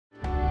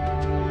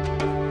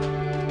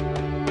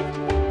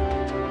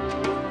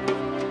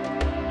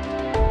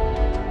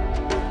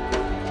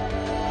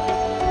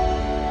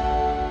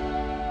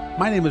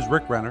My name is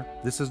Rick Renner.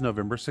 This is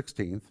November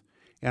 16th,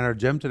 and our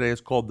gem today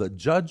is called the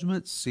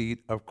Judgment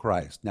Seat of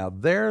Christ. Now,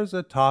 there's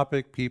a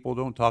topic people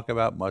don't talk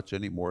about much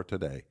anymore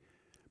today,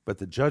 but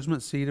the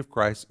Judgment Seat of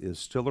Christ is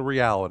still a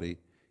reality,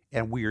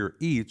 and we are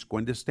each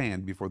going to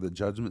stand before the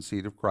Judgment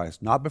Seat of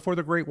Christ, not before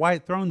the great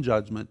white throne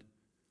judgment.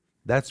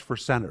 That's for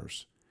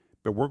sinners,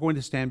 but we're going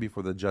to stand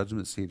before the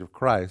Judgment Seat of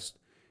Christ.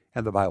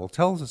 And the Bible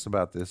tells us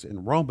about this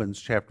in Romans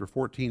chapter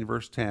 14,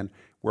 verse 10,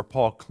 where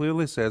Paul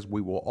clearly says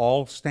we will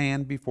all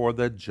stand before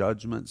the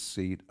judgment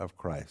seat of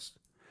Christ.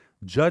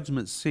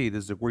 Judgment seat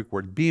is the Greek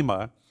word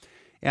bema,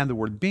 and the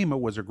word bema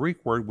was a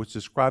Greek word which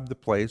described the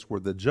place where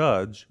the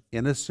judge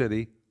in a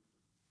city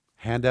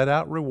handed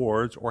out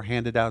rewards or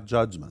handed out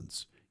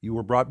judgments. You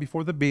were brought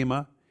before the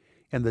bema,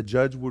 and the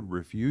judge would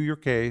review your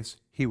case,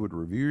 he would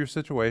review your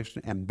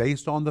situation, and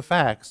based on the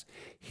facts,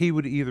 he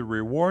would either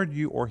reward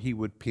you or he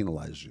would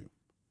penalize you.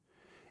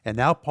 And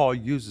now Paul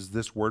uses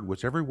this word,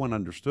 which everyone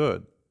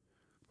understood,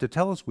 to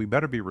tell us we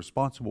better be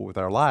responsible with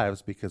our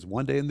lives, because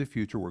one day in the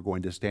future we're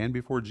going to stand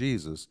before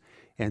Jesus,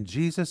 and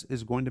Jesus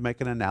is going to make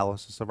an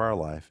analysis of our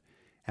life,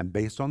 and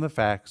based on the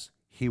facts,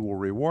 he will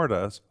reward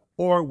us,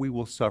 or we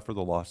will suffer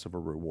the loss of a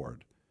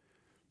reward.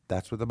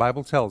 That's what the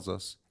Bible tells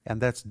us,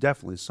 and that's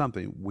definitely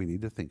something we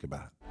need to think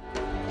about.